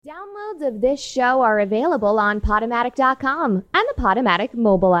Downloads of this show are available on Podomatic.com and the Podomatic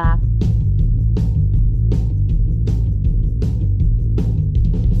mobile app.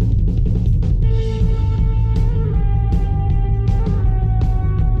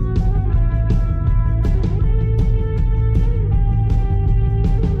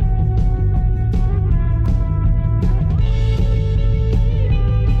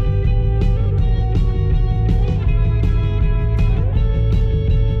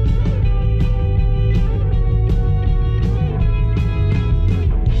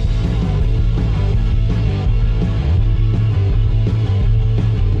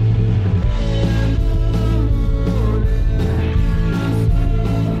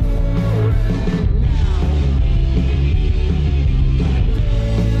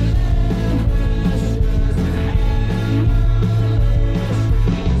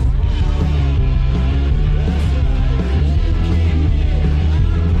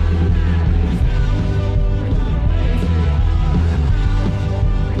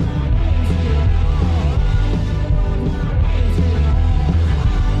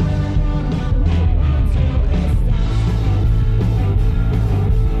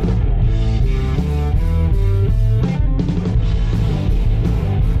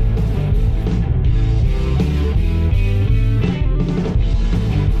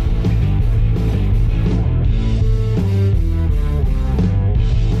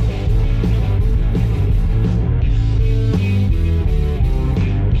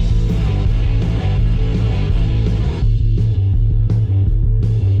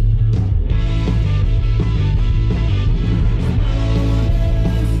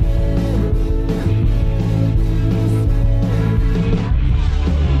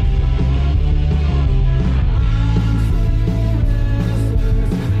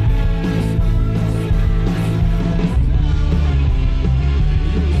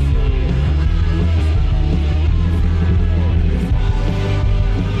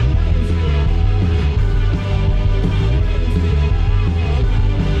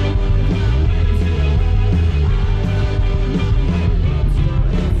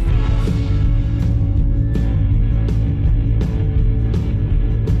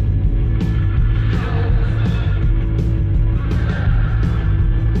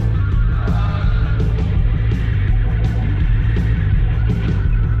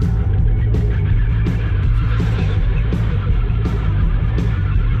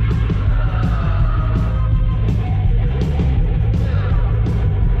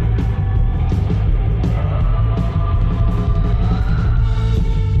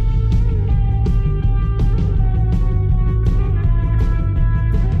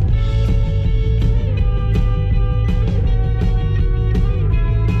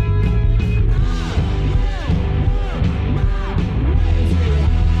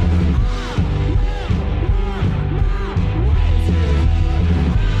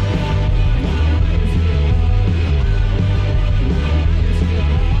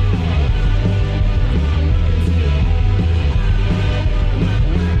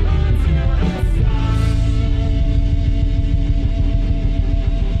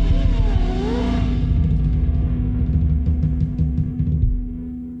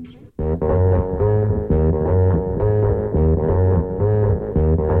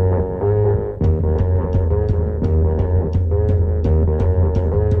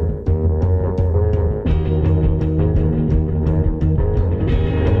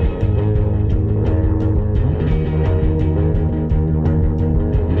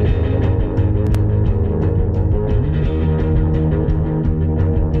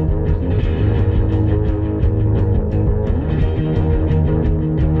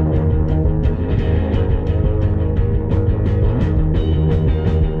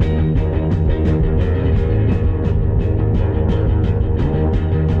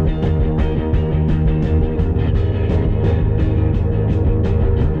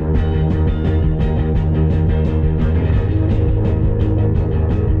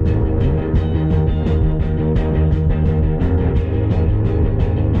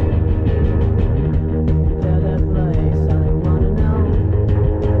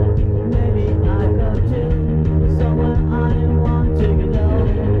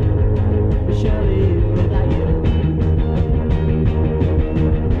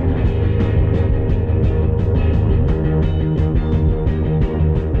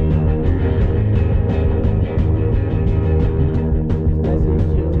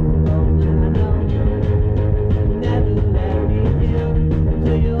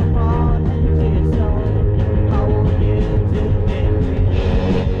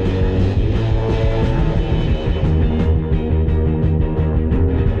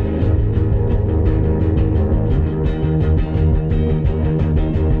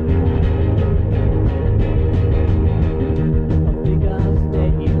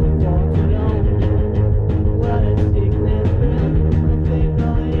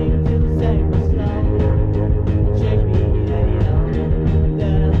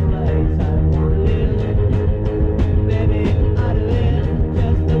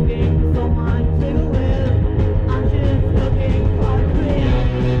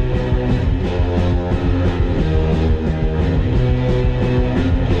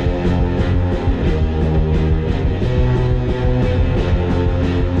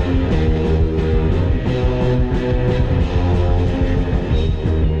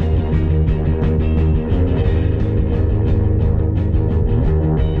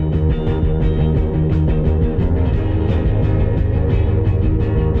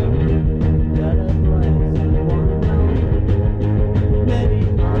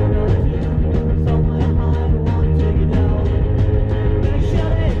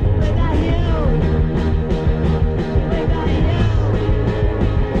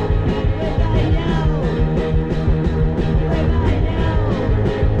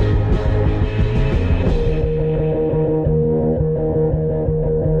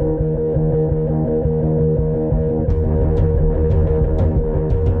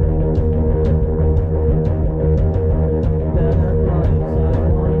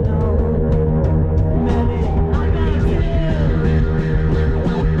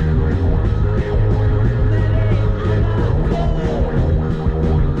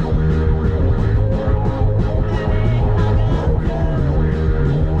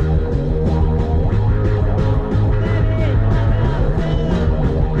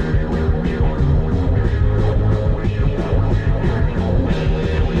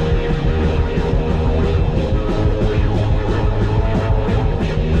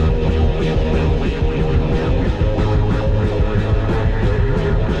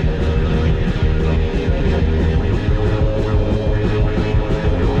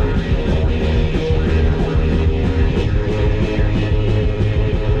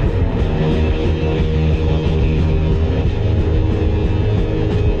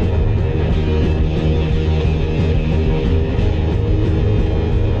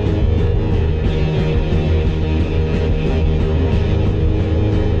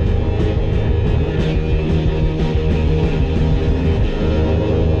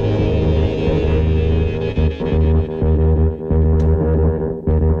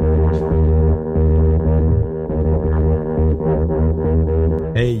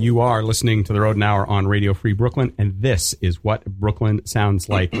 Hey, you are listening to The Road an Hour on Radio Free Brooklyn, and this is what Brooklyn sounds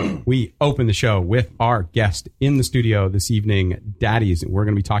like. We open the show with our guest in the studio this evening, Daddies, and we're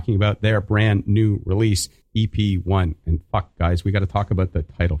going to be talking about their brand new release, EP1. And fuck, guys, we got to talk about the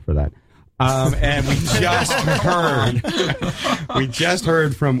title for that. And we just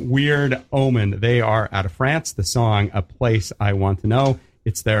heard from Weird Omen. They are out of France. The song "A Place I Want to Know."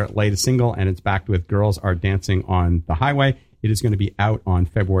 It's their latest single, and it's backed with "Girls Are Dancing on the Highway." It is going to be out on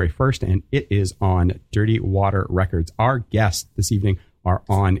February 1st, and it is on Dirty Water Records. Our guests this evening are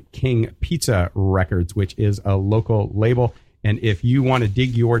on King Pizza Records, which is a local label. And if you want to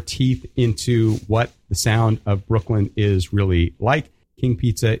dig your teeth into what the sound of Brooklyn is really like, King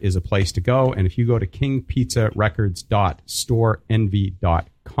Pizza is a place to go. And if you go to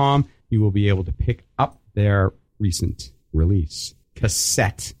kingpizzarecords.storenvy.com, you will be able to pick up their recent release.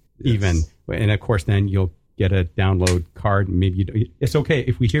 Cassette, even. And of course, then you'll get a download card. Maybe it's okay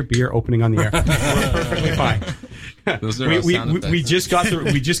if we hear beer opening on the air. We're perfectly fine. We just got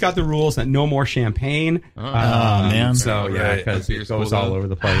the rules that no more champagne. Man. So yeah, because it goes all over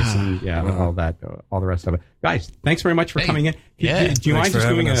the place, and all the rest of it. Guys, thanks very much for coming in. Do you mind just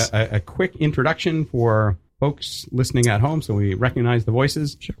doing a quick introduction for folks listening at home so we recognize the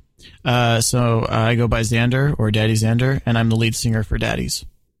voices? Sure. So I go by Xander, or Daddy Xander, and I'm the lead singer for Daddies.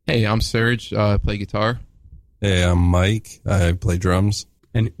 Hey, I'm Serge. I play guitar. Hey, I'm Mike. I play drums.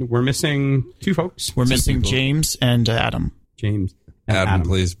 And we're missing two folks. We're missing James and Adam. James and Adam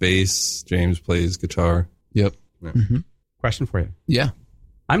plays bass. James plays guitar. Yep. Yeah. Mm-hmm. Question for you. Yeah.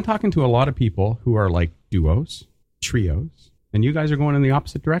 I'm talking to a lot of people who are like duos, trios, and you guys are going in the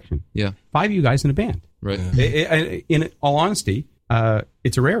opposite direction. Yeah. 5 of you guys in a band. Right. Yeah. In all honesty,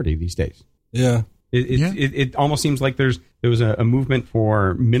 it's a rarity these days. Yeah. It almost seems like there was a movement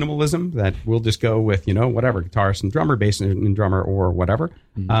for minimalism that we'll just go with, whatever, guitarist and drummer, bass and drummer, or whatever.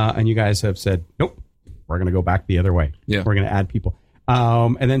 Mm-hmm. And you guys have said, nope, we're going to go back the other way. Yeah. We're going to add people.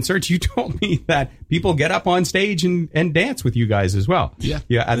 And then, Serge, you told me that people get up on stage and dance with you guys as well. Yeah.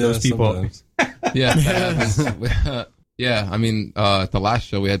 Yeah, add those people. Yeah. Yeah. I mean, at the last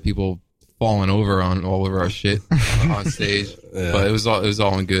show, we had people falling over all over our shit on stage, but it was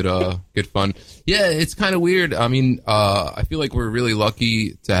all in good fun. Yeah, it's kind of weird. I mean, I feel like we're really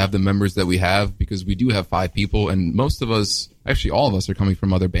lucky to have the members that we have, because we do have 5 people, and most of us, actually all of us, are coming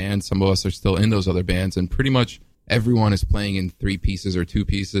from other bands. Some of us are still in those other bands, and pretty much everyone is playing in 3 pieces or 2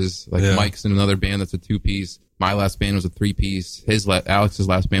 pieces. Like Mike's in another band that's a 2-piece. My last band was a 3-piece. Alex's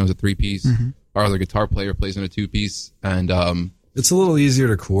last band was a 3-piece. Mm-hmm. Our other guitar player plays in a 2-piece, and it's a little easier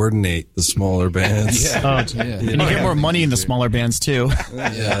to coordinate the smaller bands. And you get more money in the smaller bands too.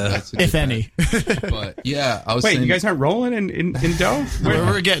 If any. But yeah, I was Wait, saying, you guys aren't rolling in dough?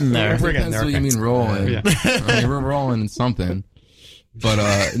 We're getting there. We're getting there. What you mean rolling? I mean, we're rolling in something.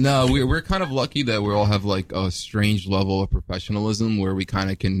 But no, we're kind of lucky that we all have like a strange level of professionalism where we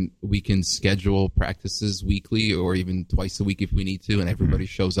kind of can schedule practices weekly or even twice a week if we need to, and everybody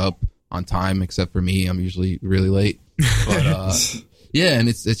shows up on time except for me. I'm usually really late. But yeah, and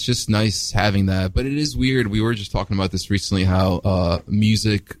it's just nice having that. But it is weird. We were just talking about this recently, how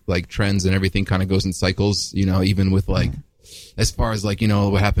music, like trends and everything, kind of goes in cycles. Even with like, as far as like,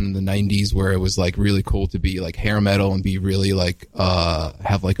 what happened in the 90s, where it was like really cool to be like hair metal and be really like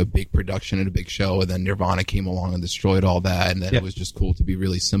have like a big production and a big show, and then Nirvana came along and destroyed all that, and then it was just cool to be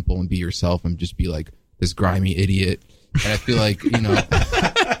really simple and be yourself and just be like this grimy idiot. And I feel like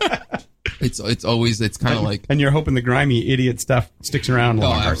it's kind of like, and you're hoping the grimy idiot stuff sticks around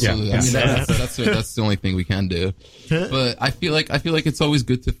longer. Absolutely. Yeah. I mean, that's the only thing we can do. But I feel like it's always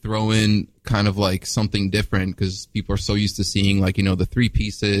good to throw in kind of like something different, because people are so used to seeing like, the 3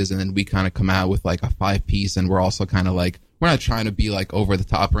 pieces, and then we kind of come out with like a 5-piece, and we're also kind of like, we're not trying to be like over the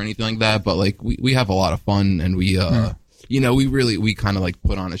top or anything like that, but like we have a lot of fun, and we we kind of like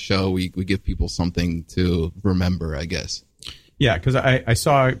put on a show. We give people something to remember, I guess. Yeah, because I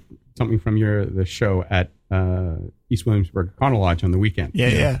saw something from the show at East Williamsburg Econo Lodge on the weekend.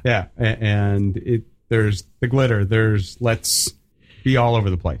 Yeah. And there's the glitter. There's let's be all over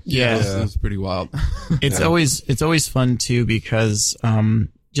the place. Yeah. It's pretty wild. It's always fun too, because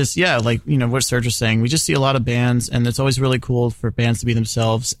like what Serge was saying, we just see a lot of bands, and it's always really cool for bands to be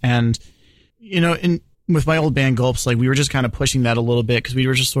themselves. And with my old band Gulps, like we were just kind of pushing that a little bit, because we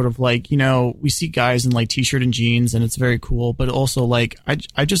were just sort of like, we see guys in like t-shirt and jeans, and it's very cool. But also like,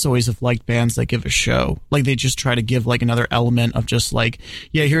 I just always have liked bands that give a show. Like they just try to give like another element of just like,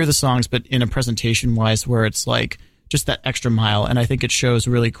 yeah, here are the songs, but in a presentation wise, where it's like just that extra mile. And I think it shows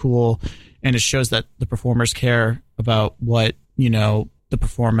really cool, and it shows that the performers care about what, the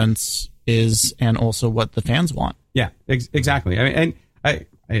performance is, and also what the fans want. Yeah, exactly. I mean, and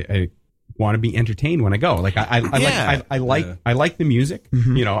I want to be entertained when I go. Like I like the music.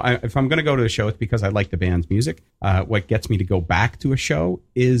 You know, if I'm going to go to a show, it's because I like the band's music. What gets me to go back to a show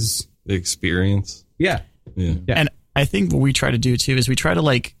is the experience. Yeah. And I think what we try to do too is we try to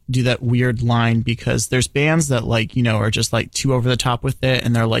like do that weird line, because there's bands that like, you know, are just like too over the top with it,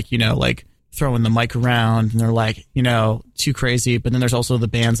 and they're like, you know, like throwing the mic around, and they're like, you know, too crazy. But then there's also the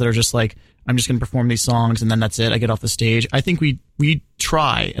bands that are just like, I'm just going to perform these songs and then that's it. I get off the stage. I think we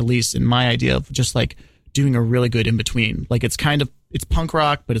try, at least in my idea, of just like doing a really good in between. Like it's punk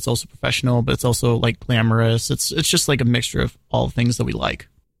rock, but it's also professional, but it's also like glamorous. It's just like a mixture of all the things that we like.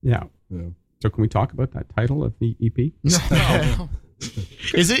 Yeah. So can we talk about that title of the EP? No.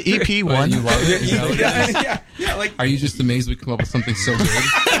 Is it EP1? You love it? You know what it is? Yeah. Like, are you just amazed we come up with something so good? Is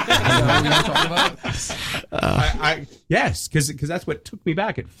that what we were talking about? Yes, because that's what took me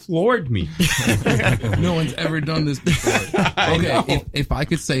back. It floored me. No one's ever done this before. Okay, if I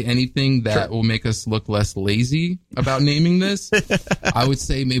could say anything that will make us look less lazy about naming this, I would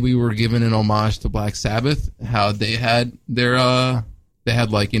say maybe we were giving an homage to Black Sabbath, how they had their they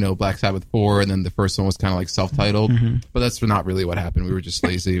had like, you know, Black Sabbath 4, and then the first one was kind of like self-titled, but that's not really what happened. We were just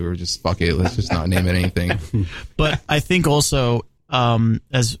lazy. We were just, fuck it, let's just not name it anything. But I think also,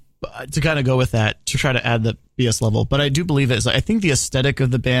 as to kind of go with that, to try to add the BS level, but I do believe it is, I think the aesthetic of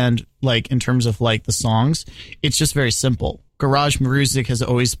the band, like in terms of like the songs, it's just very simple. Garage music has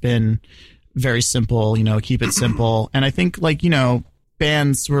always been very simple, you know, keep it simple. And I think like, you know,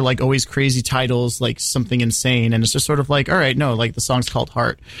 bands were like always crazy titles, like something insane, and it's just sort of like, all right, no, like the song's called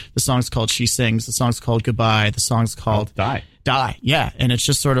Heart, the song's called She Sings, the song's called Goodbye, the song's called Die, yeah. And it's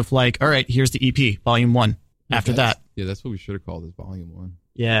just sort of like, all right, here's the EP, volume 1. After that, that's what we should have called it, volume 1.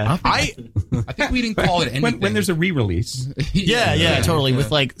 Yeah, I think we didn't call it anything. when there's a re-release. yeah, totally,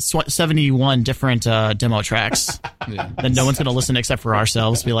 with like 71 different demo tracks. Then no one's gonna listen except for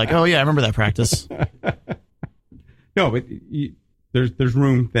ourselves. Be like, oh yeah, I remember that practice. No, but there's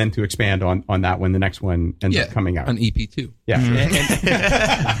room then to expand on that when the next one ends up coming out. On EP2. Yeah.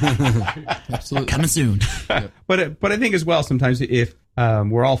 Absolutely. Coming soon. But I think as well, sometimes if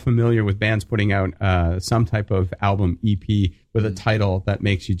we're all familiar with bands putting out some type of album EP with a title that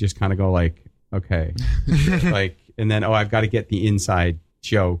makes you just kind of go like, okay, like, and then, I've got to get the inside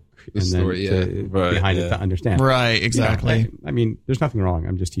joke and story, then behind it to understand. Right, exactly. You know, I mean, there's nothing wrong.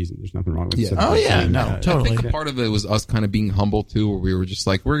 I'm just teasing. There's nothing wrong with it. Oh, yeah, no, totally. I think a part of it was us kind of being humble, too, where we were just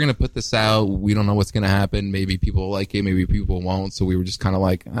like, we're going to put this out. We don't know what's going to happen. Maybe people like it. Maybe people won't. So we were just kind of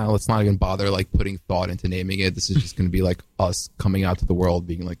like, let's not even bother like putting thought into naming it. This is just going to be like us coming out to the world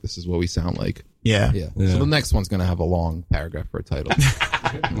being like, this is what we sound like. Yeah. So the next one's going to have a long paragraph for a title.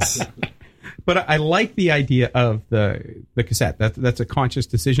 But I like the idea of the cassette. That's a conscious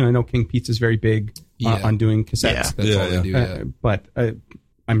decision. I know King Pizza's very big on doing cassettes. That's all they do. But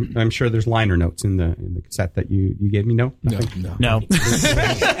I'm sure there's liner notes in the cassette that you gave me. No.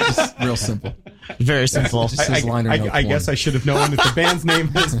 Just real simple. Very simple. Just says liner notes I guess I should have known that the band's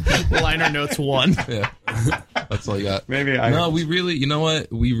name is Liner Notes 1. Yeah. That's all you got. No, we really, you know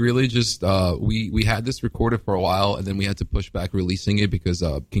what? We really just, we had this recorded for a while, and then we had to push back releasing it because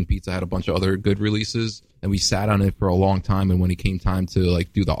King Pizza had a bunch of other good releases, and we sat on it for a long time. And when it came time to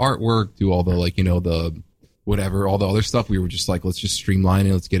like do the artwork, do all the like, you know, the whatever, all the other stuff, we were just like, let's just streamline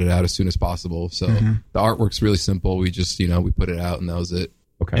it. Let's get it out as soon as possible. So the artwork's really simple. We just, you know, we put it out and that was it.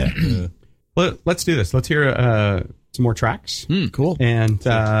 Okay. Yeah. Well, let's do this. Let's hear some more tracks. Cool. And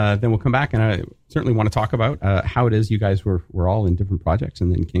then we'll come back, and I certainly want to talk about how it is you guys were all in different projects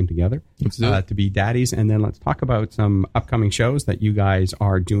and then came together to be Daddies. And then let's talk about some upcoming shows that you guys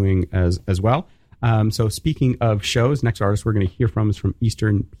are doing as well. So speaking of shows, next artist we're going to hear from is from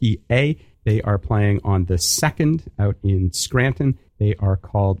Eastern PA. They are playing on the 2nd out in Scranton. They are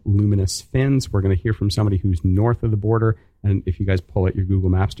called Luminous Fins. We're going to hear from somebody who's north of the border. And if you guys pull out your Google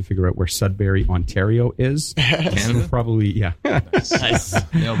Maps to figure out where Sudbury, Ontario is, Canada? Probably, yeah. Nice.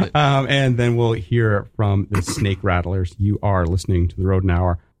 Nailed it. And then we'll hear from the Snake Rattlers. You are listening to The Rodent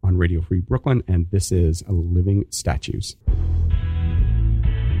Hour on Radio Free Brooklyn, and this is Living Statues.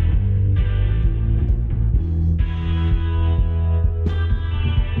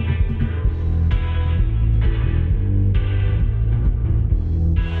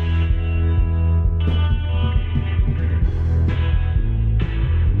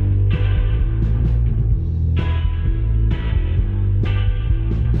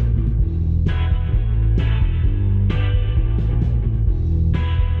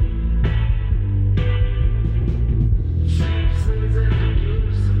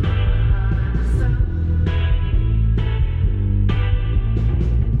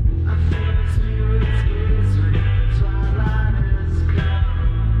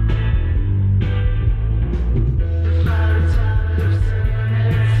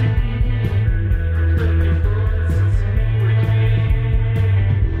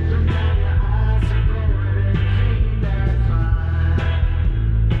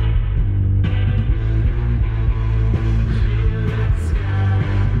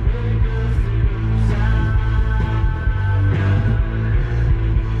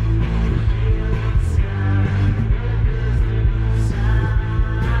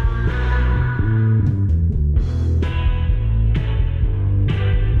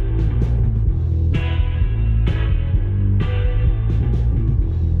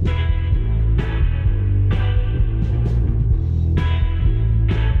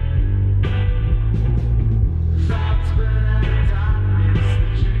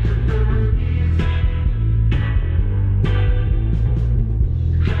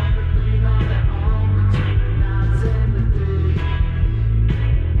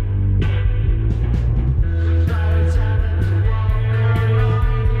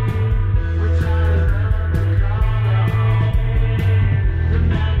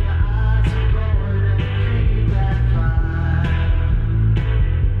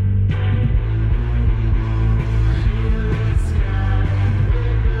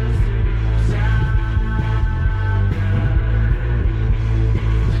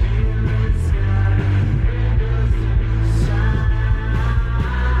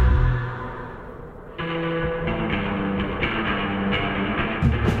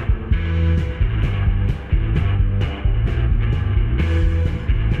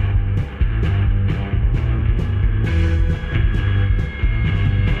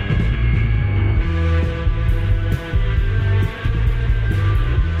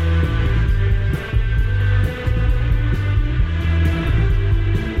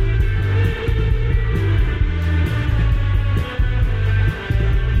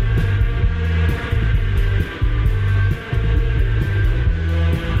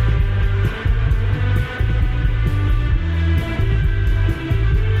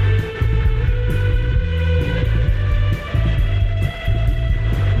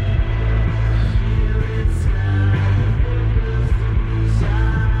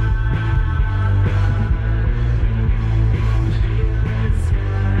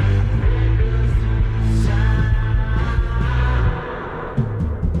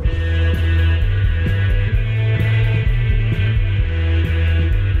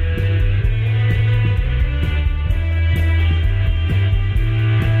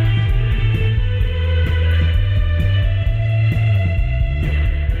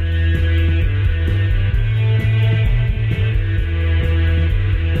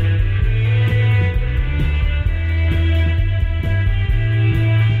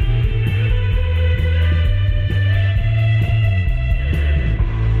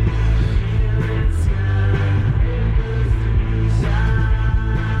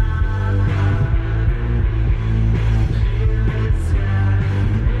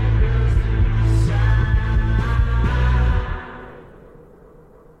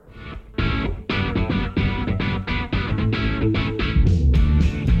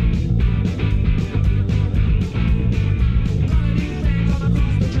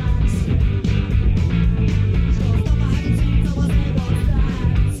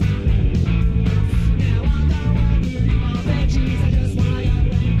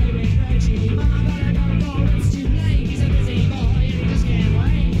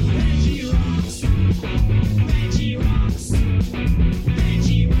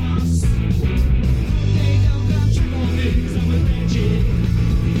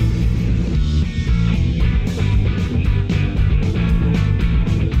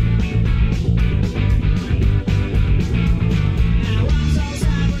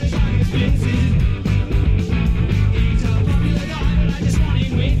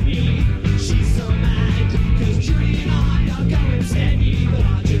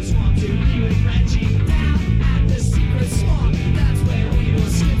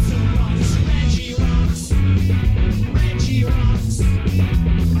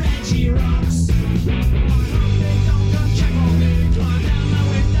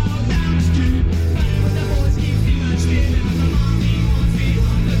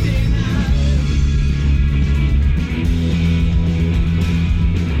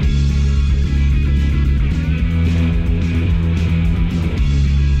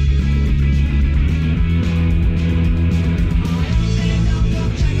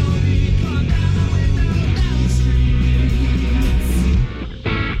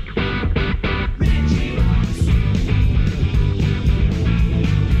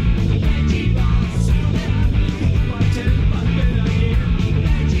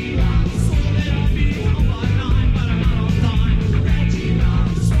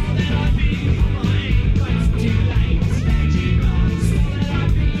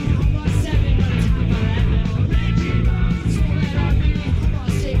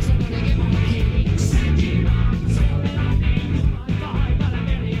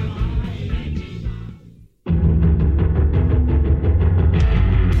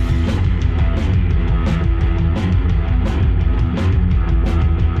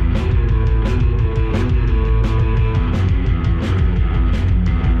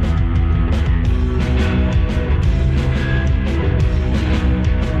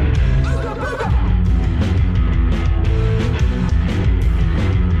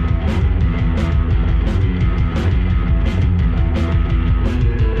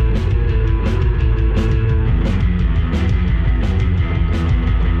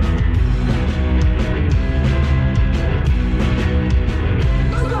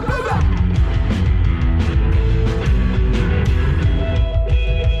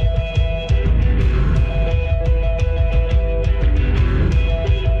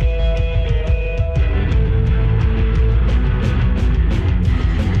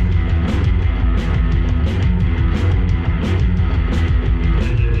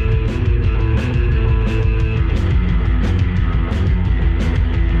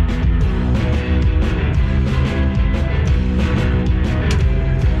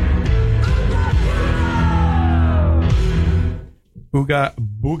 Booga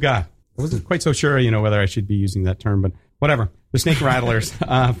Booga. I wasn't quite so sure, whether I should be using that term, but whatever. The Snake Rattlers,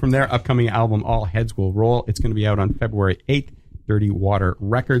 from their upcoming album, All Heads Will Roll. It's going to be out on February 8th, Dirty Water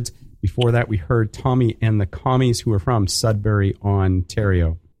Records. Before that, we heard Tommy and the Commies, who are from Sudbury,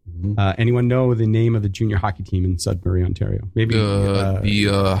 Ontario. Anyone know the name of the junior hockey team in Sudbury, Ontario? Maybe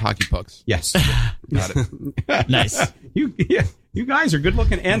the Hockey Pucks. Yes. Got it. Nice. You guys are good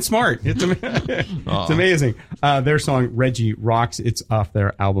looking and smart. It's amazing. Their song Reggie Rocks. It's off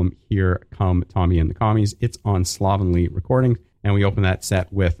their album Here Come Tommy and the Commies. It's on Slovenly Recordings, and we open that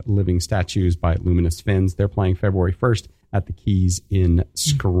set with Living Statues by Luminous Fins. They're playing February 1st at the Keys in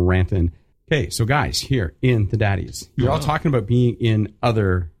Scranton. Okay, so guys, here in the Daddies, you're all talking about being in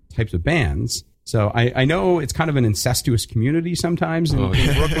other types of bands. So I know it's kind of an incestuous community sometimes in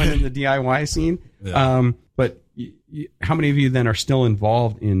Brooklyn in the DIY scene. Yeah. But how many of you then are still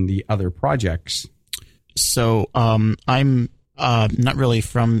involved in the other projects? So I'm not really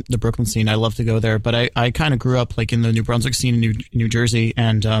from the Brooklyn scene. I love to go there, but I kind of grew up like in the New Brunswick scene in New Jersey.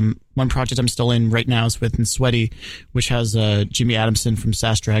 And one project I'm still in right now is with Sweaty, which has Jimmy Adamson from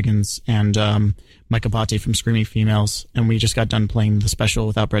Sass Dragons and Mike Abate from Screaming Females. And we just got done playing the special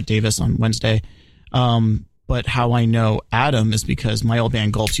without Brett Davis on Wednesday. But how I know Adam is because my old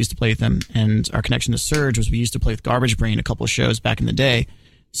band Gulps used to play with him, and our connection to Surge was we used to play with Garbage Brain a couple of shows back in the day.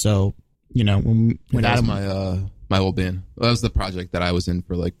 So, when Adam, my old band, that was the project that I was in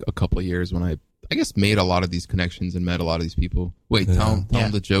for like a couple of years when I guess made a lot of these connections and met a lot of these people. Wait, tell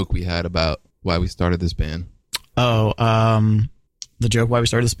them the joke we had about why we started this band. Oh, the joke why we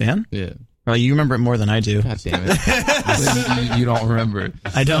started this band? Yeah. You remember it more than I do. God damn it. you don't remember it.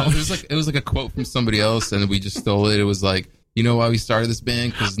 I don't. It was like a quote from somebody else, and we just stole it. It was like, you know why we started this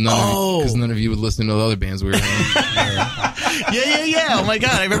band? Because none of you would listen to the other bands we were in. Yeah. Oh my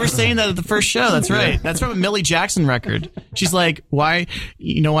God. I remember saying that at the first show. That's right. That's from a Millie Jackson record. She's like, why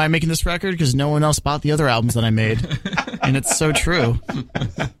I'm making this record? Because no one else bought the other albums that I made. And it's so true.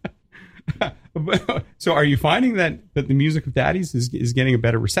 So are you finding that the music of Daddies is getting a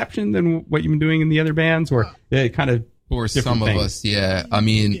better reception than what you've been doing in the other bands, or kind of for some of us? Yeah. I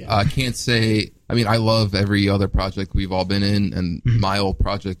mean, I can't say, I love every other project we've all been in, and my old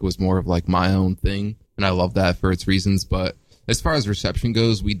project was more of like my own thing, and I love that for its reasons. But as far as reception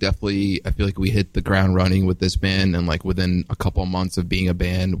goes, I feel like we hit the ground running with this band, and like within a couple of months of being a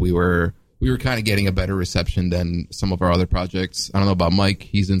band, we were kind of getting a better reception than some of our other projects. I don't know about Mike.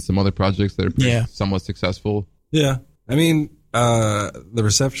 He's in some other projects that are somewhat successful. Yeah. The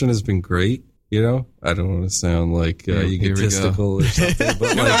reception has been great. I don't want to sound like egotistical or something,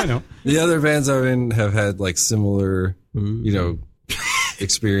 but I know. The other bands I'm in have had like similar,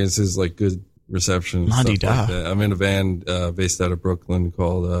 experiences, like good reception and stuff like that. I'm in a band based out of Brooklyn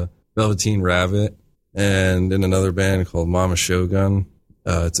called Velveteen Rabbit, and in another band called Mama Shogun.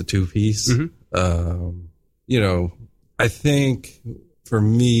 It's a two-piece. I think for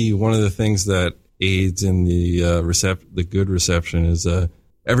me, one of the things that aids in the good reception is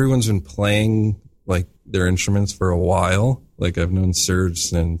everyone's been playing like their instruments for a while. Like I've known Serge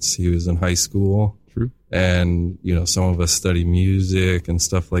since he was in high school. True. And, some of us study music and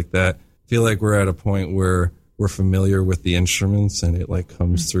stuff like that. I feel like we're at a point where we're familiar with the instruments and it like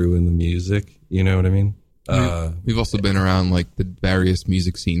comes through in the music. You know what I mean? We've also been around like the various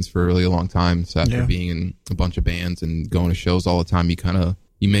music scenes for a really long time. So after being in a bunch of bands and going to shows all the time,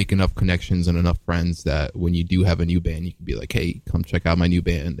 you make enough connections and enough friends that when you do have a new band, you can be like, hey, come check out my new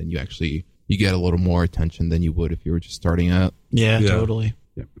band. And you get a little more attention than you would if you were just starting out. Yeah. Totally.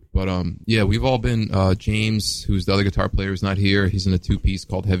 Yep. But we've all been James, who's the other guitar player, who's not here. He's in a two-piece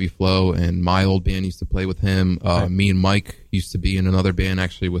called Heavy Flow, and my old band used to play with him. Me and Mike used to be in another band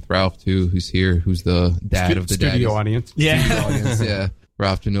actually with Ralph too, who's here, who's the dad of the studio Daddies. audience. Yeah, studio audience, yeah.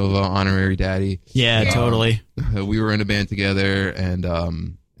 Ralph Genova, honorary daddy. Yeah, totally. We were in a band together, and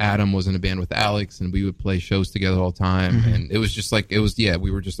Adam was in a band with Alex, and we would play shows together all the time. And it was just like we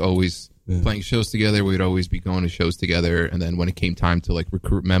were just always playing shows together. We would always be going to shows together, and then when it came time to like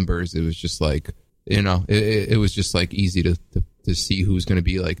recruit members, it was just like it was just like easy to see who's going to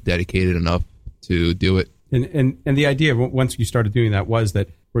be like dedicated enough to do it. And the idea once you started doing that was that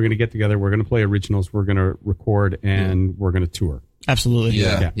we're going to get together, we're going to play originals, we're going to record, and we're going to tour. Absolutely.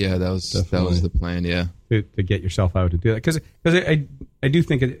 Yeah. That was the plan. Yeah. To get yourself out and do that, because I do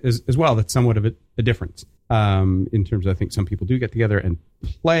think it is as well that's somewhat of a difference in terms of, I think some people do get together and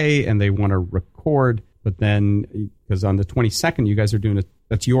play and they want to record, but then because on the 22nd you guys are doing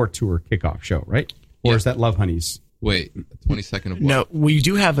that's your tour kickoff show, right? Or is that Love Honeys? Wait, 22nd of what? No, we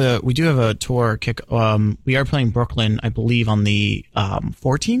do have a tour kick. We are playing Brooklyn, I believe, on the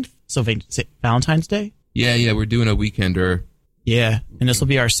 14th, so Valentine's Day. Yeah, we're doing a weekender. Yeah, and this will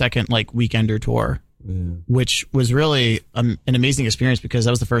be our second like weekender tour, which was really an amazing experience because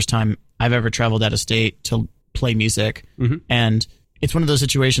that was the first time I've ever traveled out of state to play music, and it's one of those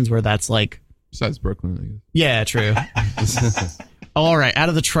situations where that's like Besides Brooklyn, I guess. Yeah, true. All right, out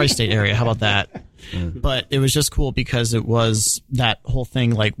of the tri-state area. How about that? But it was just cool because it was that whole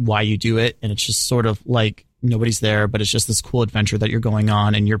thing, like why you do it, and it's just sort of like nobody's there, but it's just this cool adventure that you're going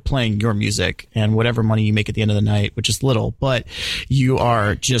on, and you're playing your music, and whatever money you make at the end of the night, which is little, but you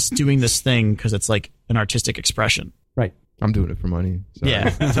are just doing this thing because it's like an artistic expression. Right. I'm doing it for money. So. Yeah,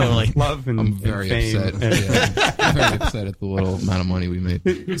 totally. Love and I'm very fame. upset. Yeah. I'm very upset at the little amount of money we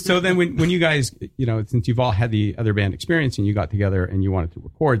made. So then when you guys, since you've all had the other band experience and you got together and you wanted to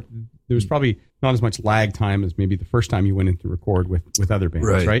record, there was probably not as much lag time as maybe the first time you went in to record with other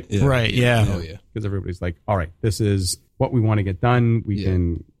bands, right? Yeah. Right, yeah. Oh, yeah. Because everybody's like, all right, this is what we want to get done.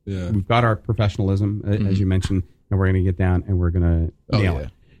 We've got our professionalism, as you mentioned, and we're going to get down and we're going to nail it.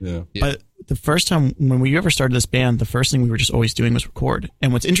 Yeah. But the first time when we ever started this band, the first thing we were just always doing was record.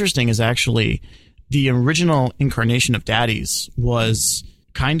 And what's interesting is actually the original incarnation of Daddies was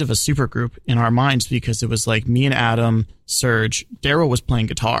kind of a super group in our minds because it was like me and Adam, Serge, Daryl was playing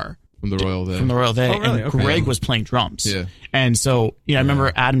guitar. From the Royal Day. Oh, really? And Okay. Greg was playing drums. Yeah. And so, I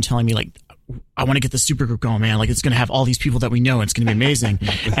remember Adam telling me like, I want to get the super group going, man. Like it's going to have all these people that we know. And it's going to be amazing.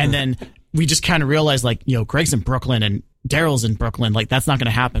 And then we just kind of realized like, Greg's in Brooklyn and Daryl's in Brooklyn. Like that's not going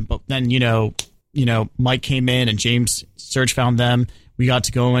to happen. But then, Mike came in and James, Serge found them. We got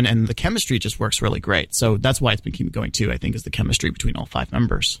to go in and the chemistry just works really great. So that's why it's been keeping going too, I think, is the chemistry between all 5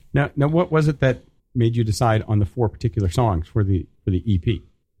 members. Now, what was it that made you decide on the 4 particular songs for the EP?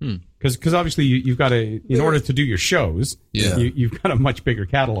 Because obviously you've got in order to do your shows, you've got a much bigger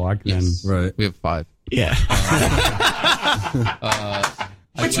catalog than Right. We have 5. Yeah.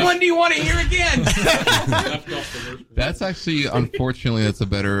 Which one do you want to hear again? That's actually, unfortunately, that's a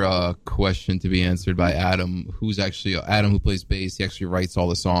better question to be answered by Adam, Adam who plays bass. He actually writes all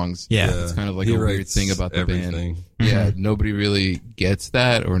the songs. Yeah. It's kind of like He a weird writes thing about the everything. band. Yeah, nobody really gets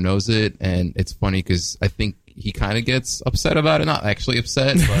that or knows it, and it's funny because I think he kind of gets upset about it. Not actually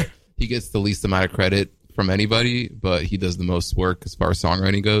upset, but he gets the least amount of credit from anybody, but he does the most work as far as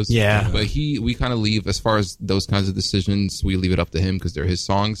songwriting goes. Yeah. But we kind of leave, as far as those kinds of decisions, we leave it up to him because they're his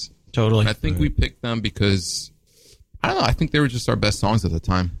songs. Totally. And I think we picked them because, I don't know, I think they were just our best songs at the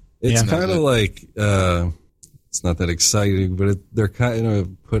time. It's Yeah. kind of like, it's not that exciting, but they're kind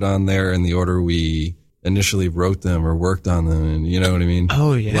of put on there in the order we initially wrote them or worked on them. And you know what I mean?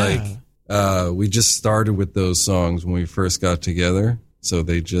 Oh, yeah. Like, we just started with those songs when we first got together. So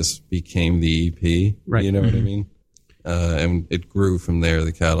they just became the EP. Right. You know what I mean? And it grew from there,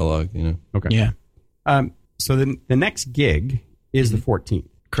 the catalog, Okay. Yeah. So the next gig is the 14th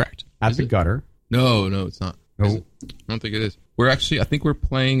Correct. at the Gutter. No, it's not. Is it? I don't think it is. I think we're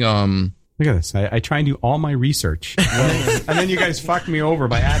playing, Look at this. I try and do all my research. and then you guys fucked me over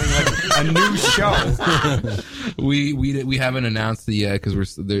by adding like a new show. we haven't announced it yet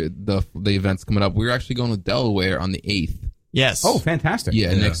because the event's coming up. We're actually going to Delaware on the 8th. Yes. Oh, fantastic.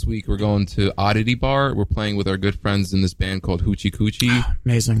 Yeah, next week we're going to Oddity Bar. We're playing with our good friends in this band called Hoochie Coochie.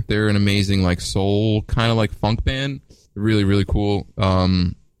 Amazing. They're an amazing like soul kind of like funk band. Really, really cool.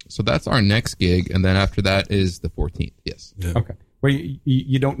 So that's our next gig, and then after that is the 14th. Yes. Yeah. Okay. Well,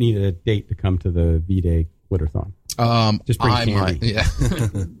 you don't need a date to come to the V-Day Glitterthon. Just bring candy.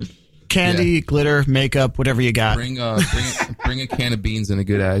 Candy, glitter, makeup, whatever you got. Bring a can of beans and a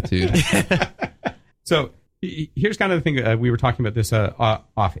good attitude. So here's kind of the thing. We were talking about this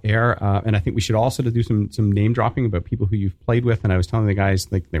off air, and I think we should also do some name dropping about people who you've played with. And I was telling the guys,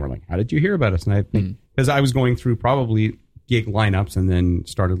 like, they were like, "How did you hear about us?" And I think because I was going through probably gig lineups and then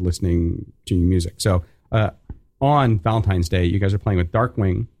started listening to your music. So on Valentine's Day, you guys are playing with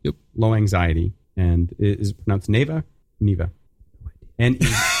Darkwing, Low Anxiety, and is it pronounced Neva?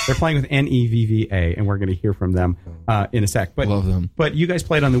 They're playing with NEVVA, and we're going to hear from them in a sec. But Love them. But you guys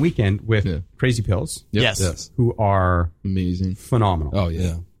played on the weekend with Crazy Pills, Yes. who are Amazing. phenomenal. Oh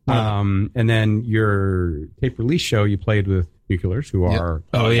yeah. And then your tape release show, you played with Nuclears, who are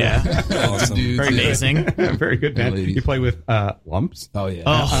Oh, yeah. Awesome. Dudes, very yeah. Amazing. very good band. ladies. You play with Lumps. Oh yeah.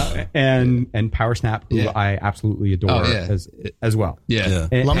 Oh, And Power Snap, who Yeah. I absolutely adore Oh, yeah. as well. Yeah. Yeah.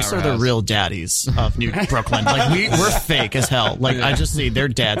 And- Lumps are the Powerhouse. real daddies of New Brooklyn. Like we're fake as hell. Like I just see they're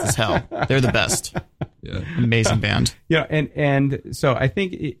dads as hell. They're the best. Yeah. Amazing band. Yeah, and so I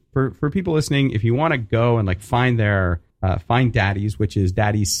think for people listening, if you want to go and like find their find Daddies, which is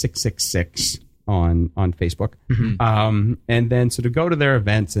Daddies 666 on Facebook, and then sort of go to their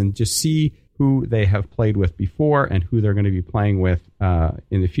events and just see who they have played with before and who they're going to be playing with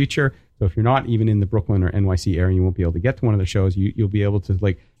in the future. So if you're not even in the Brooklyn or NYC area, you won't be able to get to one of the shows. You'll be able to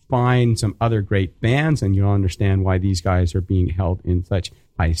like find some other great bands, and you'll understand why these guys are being held in such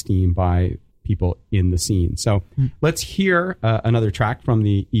high esteem by people in the scene. So let's hear another track from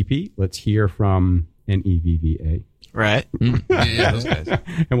the EP. Let's hear from NEVVA. Right. Yeah, those guys.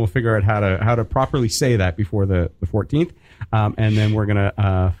 And we'll figure out how to properly say that before the 14th. And then we're going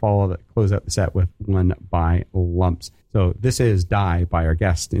to close out the set with One by Lumps. So this is Die by our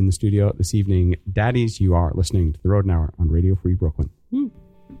guest in the studio this evening. Daddies, you are listening to The Rodent Hour on Radio Free Brooklyn. Woo.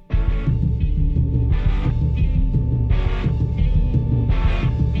 This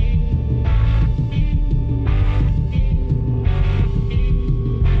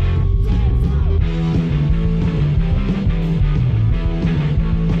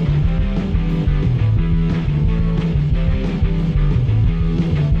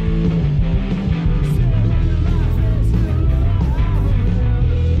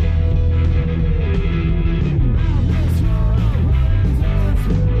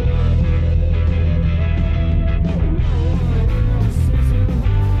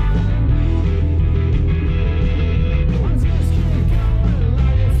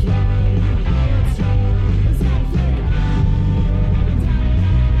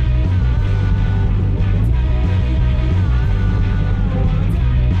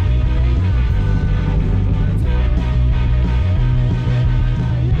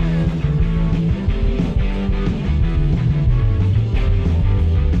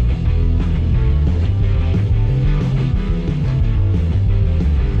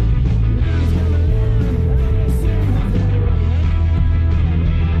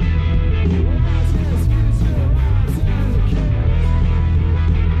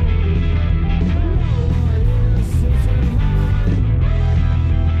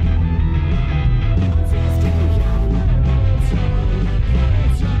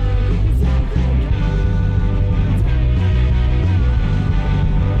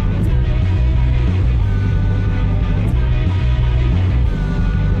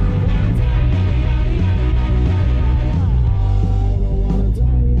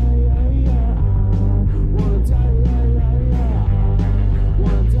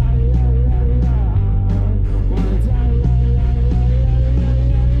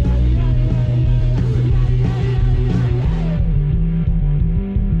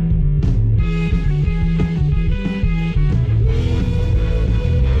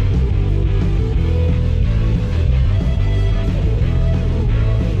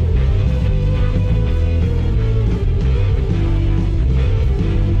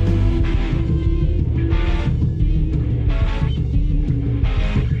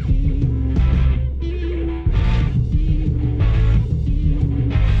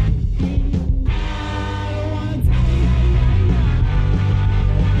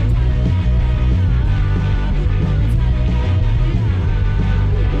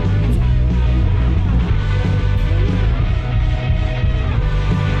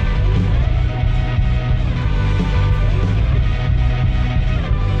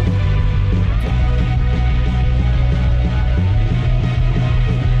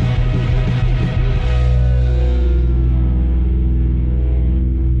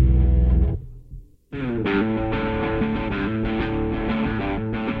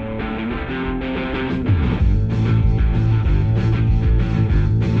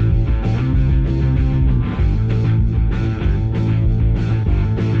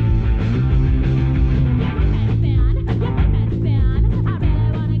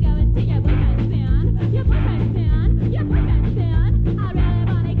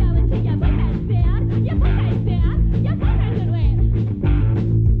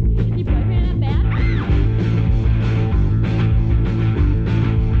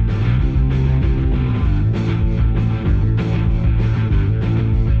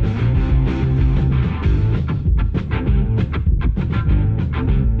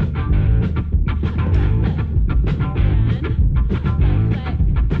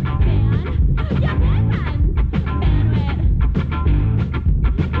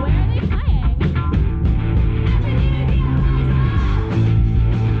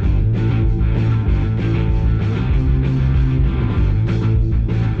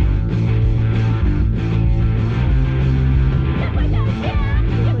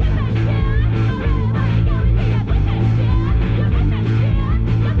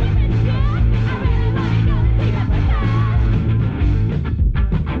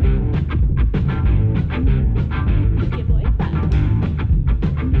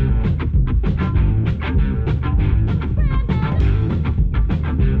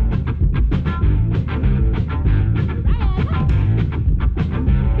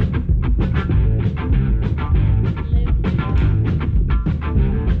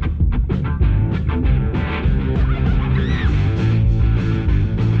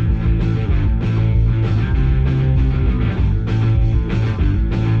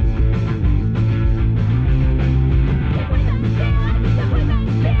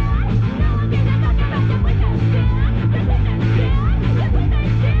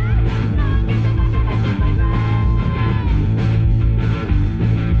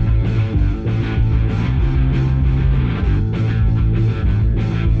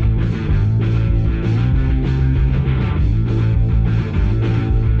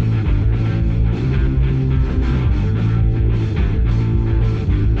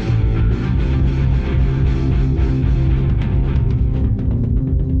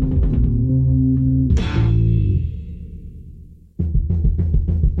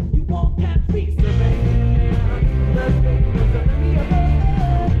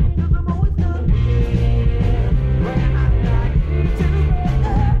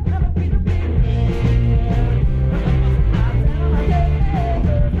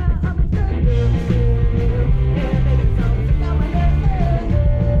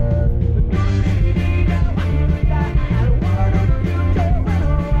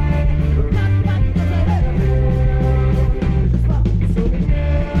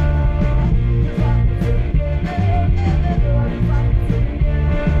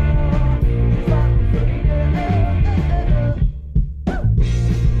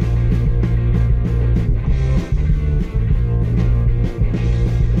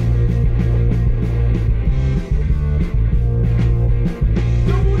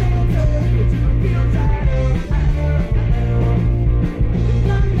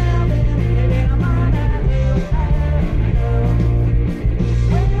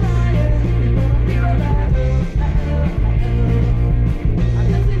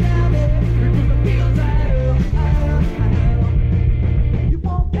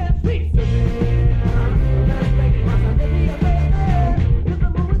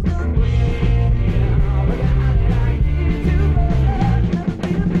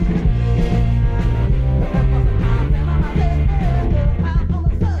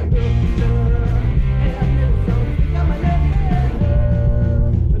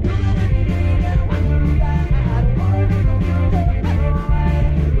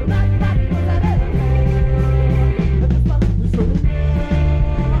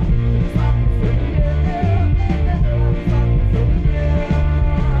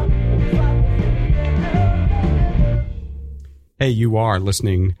Hey, you are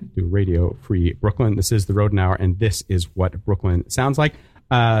listening to Radio Free Brooklyn. This is the Rodent Hour, and this is what Brooklyn sounds like.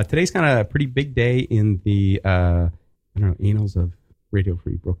 Today's kind of a pretty big day in the, annals of Radio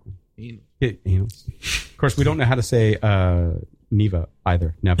Free Brooklyn. Annals. Of course, we don't know how to say Neva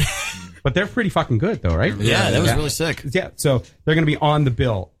either. Never. But they're pretty fucking good, though, right? Yeah, that was really sick. Yeah, so they're going to be on the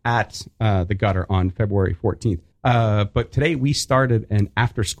bill at the Gutter on February 14th. But today we started an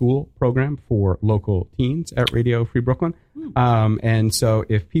after-school program for local teens at Radio Free Brooklyn. And so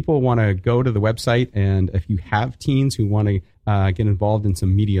if people want to go to the website, and if you have teens who want to get involved in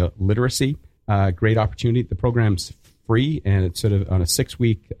some media literacy, great opportunity. The program's free, and it's sort of on a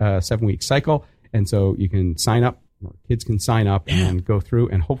 6-week, 7-week cycle. And so you can sign up, or kids can sign up and go through.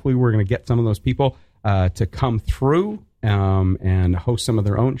 And hopefully we're going to get some of those people to come through and host some of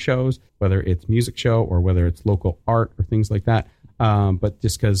their own shows, whether it's music show or whether it's local art or things like that. But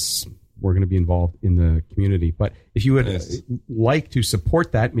just because we're going to be involved in the community. But if you would like to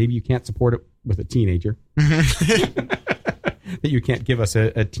support that, maybe you can't support it with a teenager. That you can't give us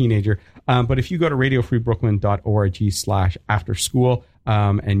a teenager. But if you go to radiofreebrooklyn.org/afterschool,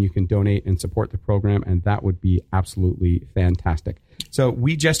 and you can donate and support the program, and that would be absolutely fantastic. So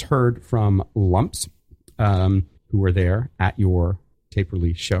we just heard from Lumps, who were there at your tape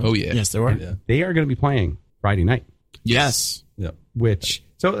release show. Oh, yeah. Yes, there were. Yeah. They are going to be playing Friday night. Yes. Yep. Which,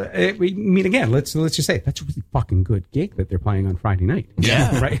 so we mean again, let's just say that's a really fucking good gig that they're playing on Friday night.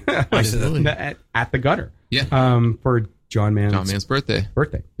 Yeah. Right? Absolutely. at the Gutter. Yeah. For John Mann's birthday.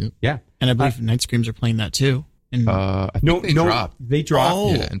 Yep. Yeah. And I believe Night Screams are playing that too. And I think they dropped. They dropped.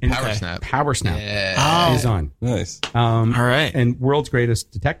 Oh, Yeah, and Power Snap. Power Snap Oh. is on. Nice. all right. And World's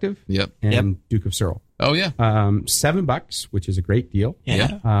Greatest Detective. Yep. And Duke of Searle. Oh, yeah. $7, which is a great deal.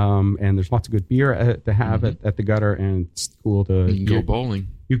 Yeah. And there's lots of good beer to have at the Gutter, and it's cool to You can go bowling.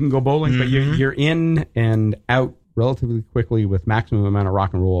 You can go bowling, but you're in and out relatively quickly with maximum amount of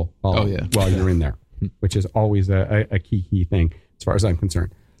rock and roll while you're in there, which is always a key thing as far as I'm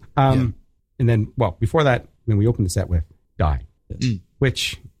concerned. And then, before that, then we opened the set with Die,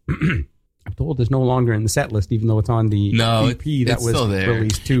 which I'm told is no longer in the set list, even though it's on the EP that it's was still there.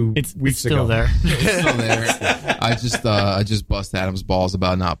 released 2 weeks ago. It's still there. It's still there. I just bust Adam's balls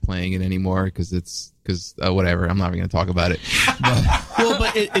about not playing it anymore because whatever. I'm not even going to talk about it.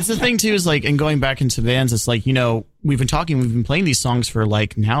 But it's the thing too is like, and going back into bands, it's like, we've been playing these songs for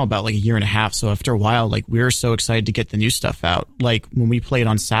like now about like a year and a half. So after a while, like we're so excited to get the new stuff out. Like when we played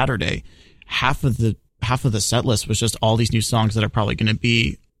on Saturday, half of the set list was just all these new songs that are probably going to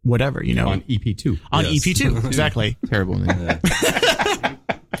be whatever, on EP2. On EP2, exactly. Terrible name.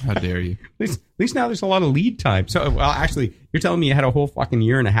 How dare you? At least now there's a lot of lead time. So, actually, you're telling me you had a whole fucking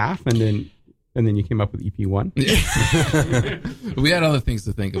year and a half, and then you came up with EP1? Yeah. We had other things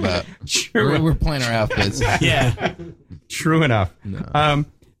to think about. Sure. We're playing our outfits. Yeah. True enough. No.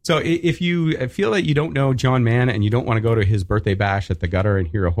 So if you feel that you don't know John Mann and you don't want to go to his birthday bash at the Gutter and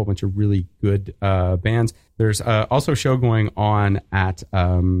hear a whole bunch of really good bands, there's also a show going on at,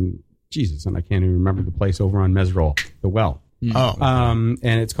 and I can't even remember the place over on Mesrol, The Well. Oh. And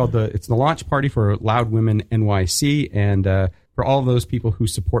it's called the launch party for Loud Women NYC. And for all of those people who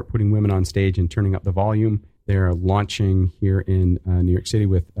support putting women on stage and turning up the volume, they're launching here in New York City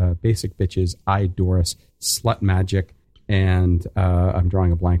with Basic Bitches, I, Doris, Slut Magic, and I'm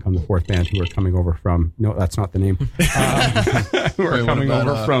drawing a blank on the fourth band who are coming over from, no, that's not the name, who are coming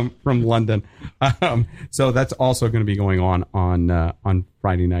over from London. So that's also going to be going on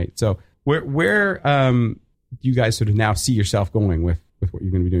Friday night. So where do you guys sort of now see yourself going with what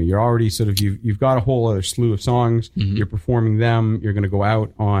you're going to be doing? You're already sort of, you've got a whole other slew of songs. Mm-hmm. You're performing them. You're going to go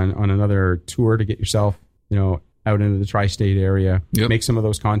out on another tour to get yourself, out into the tri-state area, make some of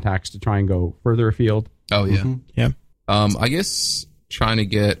those contacts to try and go further afield. Oh, yeah. Mm-hmm. Yeah. I guess trying to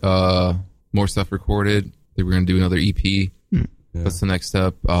get more stuff recorded. I think we're going to do another EP. Yeah. That's the next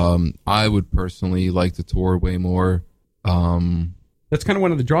step. I would personally like to tour way more. That's kind of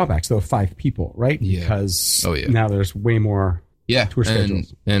one of the drawbacks, though, of 5 people, right? Yeah. Because now there's way more tour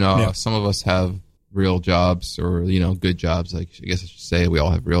schedules. And some of us have real jobs or, good jobs. Like, I guess I should say we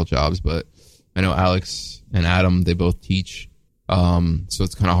all have real jobs, but I know Alex and Adam, they both teach. So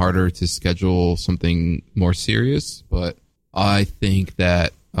it's kind of harder to schedule something more serious, but I think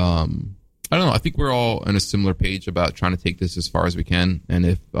that, I don't know. I think we're all on a similar page about trying to take this as far as we can. And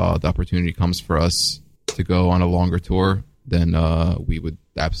if the opportunity comes for us to go on a longer tour, then we would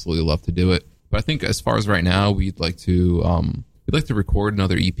absolutely love to do it. But I think as far as right now, we'd like to record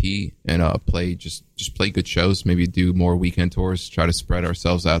another EP and play just play good shows. Maybe do more weekend tours. Try to spread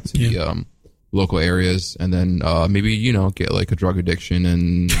ourselves out to the local areas, and then maybe get like a drug addiction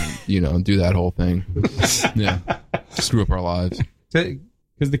and do that whole thing. Yeah. screw up our lives.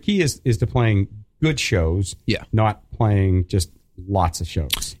 Because the key is to playing good shows, Yeah. not playing just lots of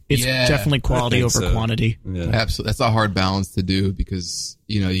shows. It's definitely quality think over so. quantity. Yeah. Absolutely, that's a hard balance to do because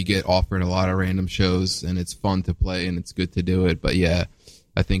you get offered a lot of random shows and it's fun to play and it's good to do it. But yeah,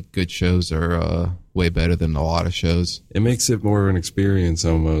 I think good shows are way better than a lot of shows. It makes it more of an experience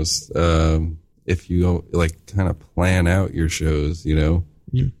almost. If you like kind of plan out your shows,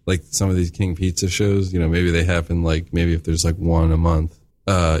 like some of these King Pizza shows, maybe they happen like maybe if there's like one a month,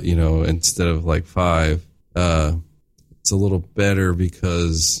 instead of like 5, it's a little better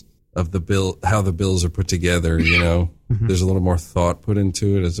because of how the bills are put together. There's a little more thought put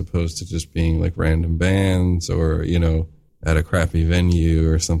into it as opposed to just being like random bands or at a crappy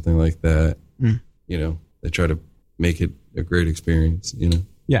venue or something like that. They try to make it a great experience.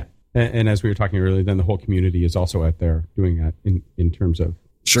 Yeah. And as we were talking earlier, then the whole community is also out there doing that in terms of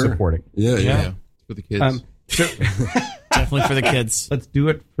supporting. Yeah. For the kids. Definitely for the kids. Let's do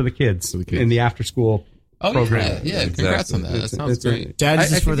it for the kids, in the after school program. Yeah, congrats on that. That sounds great.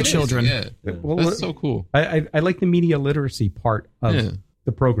 Daddies I is for think the it children. Yeah, Well, that's so cool. I like the media literacy part of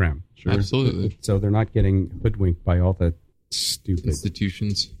the program. Absolutely. So they're not getting hoodwinked by all the stupid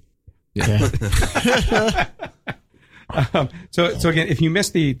Institutions. Yeah. So again, if you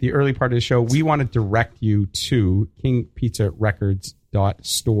missed the early part of the show, we want to direct you to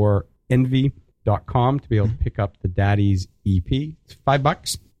kingpizzarecords.storeenvy.com to be able to pick up the Daddies EP. It's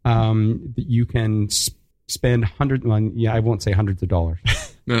 $5. You can spend I won't say hundreds of dollars.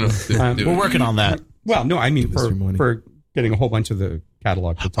 No. We're working on that. Well, no, I mean Give us your money. for getting a whole bunch of the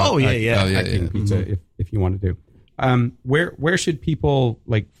catalog to talk. Oh, yeah. at King Pizza if you want to do. Where should people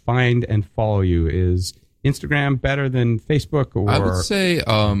find and follow you? Is Instagram better than Facebook? Or I would say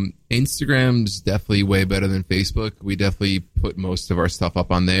Instagram's definitely way better than Facebook. We definitely put most of our stuff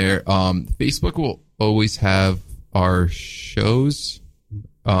up on there. Facebook will always have our shows.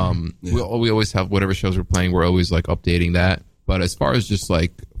 We always have whatever shows we're playing. We're always updating that. But as far as just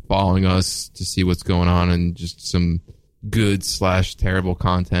following us to see what's going on and just some good/terrible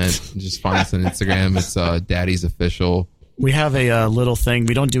content, just find us on Instagram. It's Daddies Official. We have a little thing.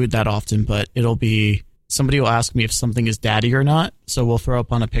 We don't do it that often, but it'll be somebody will ask me if something is daddy or not. So we'll throw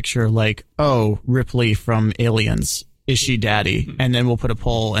up on a picture oh, Ripley from Aliens. Is she daddy? And then we'll put a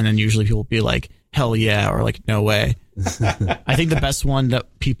poll, and then usually people will be like, hell yeah, or no way. I think the best one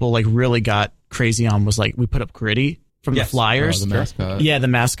that people really got crazy on was we put up Gritty from the Flyers. The mascot. Yeah, the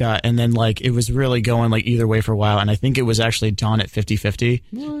mascot. And then it was really going either way for a while. And I think it was actually Don at 50-50.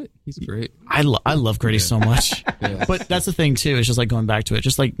 What? He's great. I love Gritty so much. Yeah. But that's the thing too. It's just going back to it,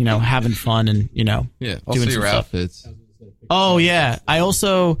 just having fun and Yeah. Also doing your some stuff. outfits. Oh yeah. I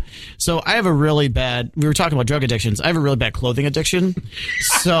have a really bad. We were talking about drug addictions. I have a really bad clothing addiction.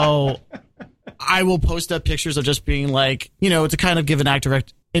 So I will post up pictures of just being to kind of give an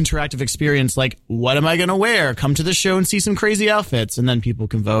interactive experience. What am I going to wear? Come to the show and see some crazy outfits, and then people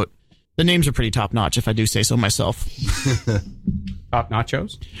can vote. The names are pretty top notch, if I do say so myself. Top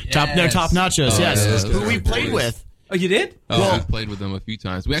nachos? They're top nachos. Yes, yeah, who we those played boys. with. Oh, you did? We've played with them a few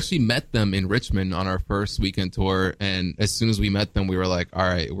times. We actually met them in Richmond on our first weekend tour, and as soon as we met them, we were like, all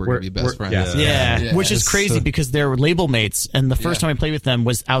right, we're going to be best friends. yeah. Yeah, which is crazy because they're label mates, and the first time I played with them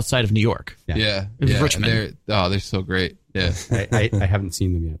was outside of New York. Yeah. It was And Richmond. they're so great. Yeah. I haven't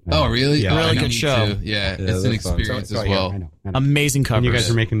seen them yet. Oh, really? Yeah. Really I good need show. to. Yeah, it's they're an fun. experience So, as yeah, well. I know. Amazing And covers. you guys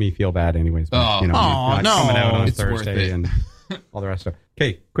are making me feel bad anyways. But, Oh. you're Aw, not coming out on It's worth Thursday it. and all the rest of it.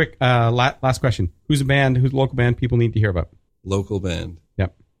 Okay, quick. Last question. Who's a local band people need to hear about? Local band.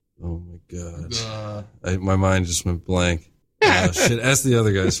 Yep. Oh my god. My mind just went blank. Shit. Ask the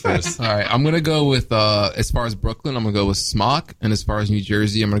other guys first. All right, I'm going to go with, as far as Brooklyn, I'm going to go with Smock, and as far as New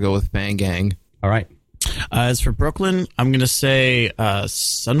Jersey, I'm going to go with Fan Gang. All right. As for Brooklyn, I'm going to say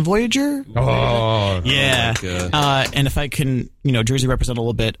Sun Voyager. Oh, Yeah. God. And if I can, Jersey represent a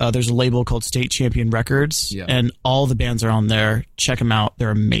little bit, there's a label called State Champion Records, Yeah. and all the bands are on there. Check them out. They're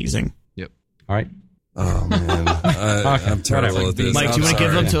amazing. Yep. all right. Oh man, I'm terrible at this. Mike, do you want to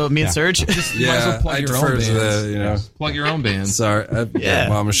give them to me and Serge? Might as Yeah, well plug I your defer own to bands. that. Plug your own bands. Sorry, I've Yeah.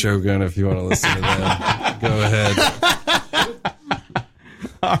 got Mama Shogun. If you want to listen to that, go ahead.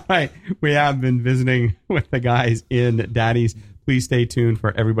 All right. We have been visiting with the guys in Daddies. Please stay tuned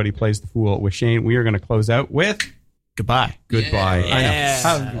for Everybody Plays the Fool with Shane. We are going to close out with Goodbye. Goodbye. Yeah. I know. Yeah.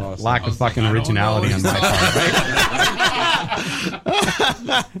 How Awesome. lack of fucking originality on my part, right?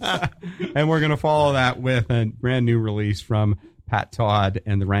 And we're going to follow that with a brand new release from Pat Todd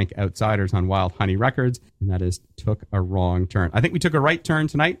and the Rank Outsiders on Wild Honey Records, and that is Took a Wrong Turn. I think we took a right turn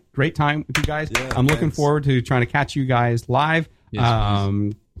tonight. Great time with you guys. Yeah, I'm looking thanks. forward to trying to catch you guys live. Yes,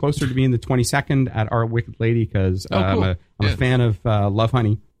 closer to being the 22nd at our Wicked Lady because cool. I'm a fan of Love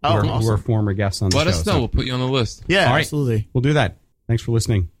Honey, who are former guests on the show. Let us know. So We'll put you on the list. Yeah, all right, absolutely. we'll do that. Thanks for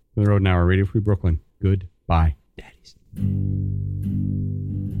listening to The Road Now, Radio Free Brooklyn. Goodbye. Daddies.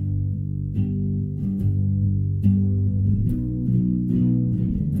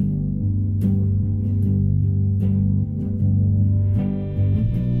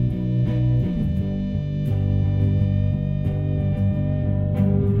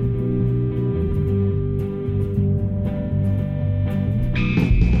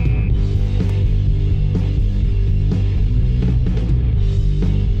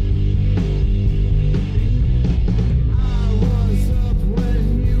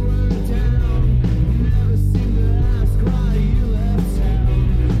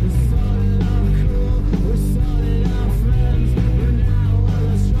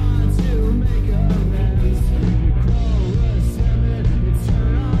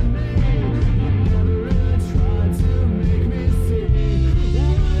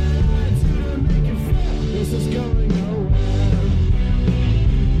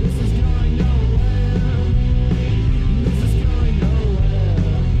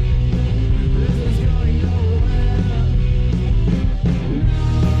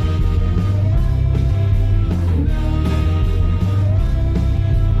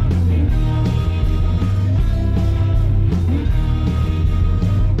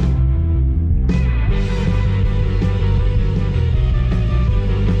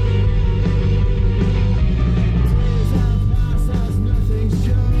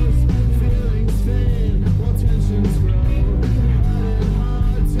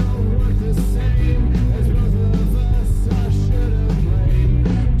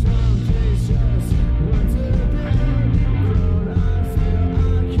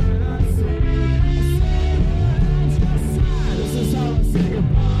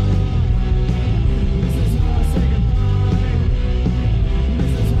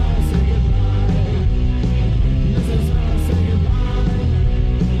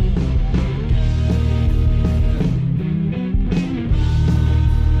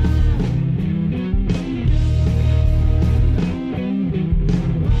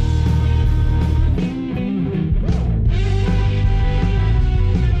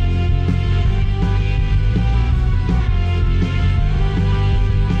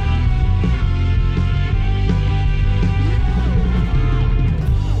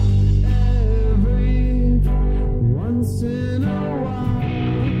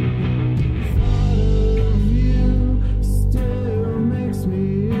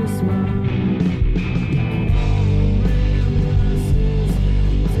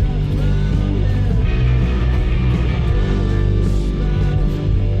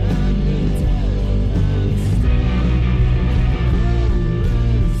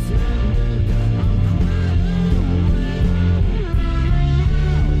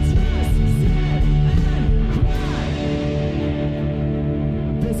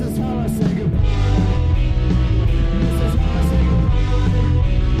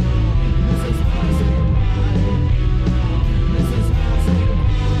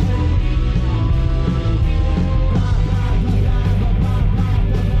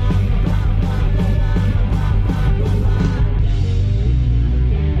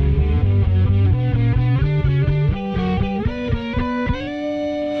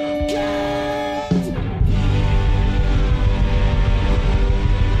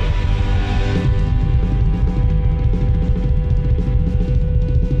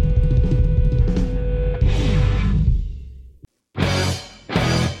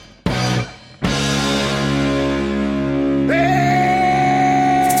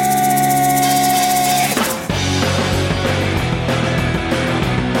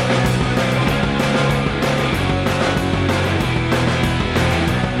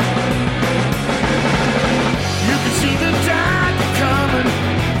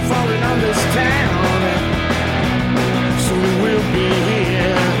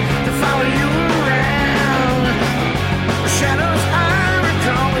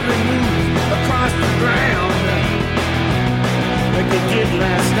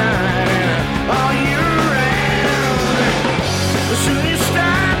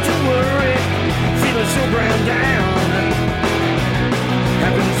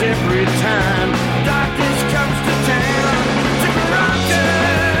 every time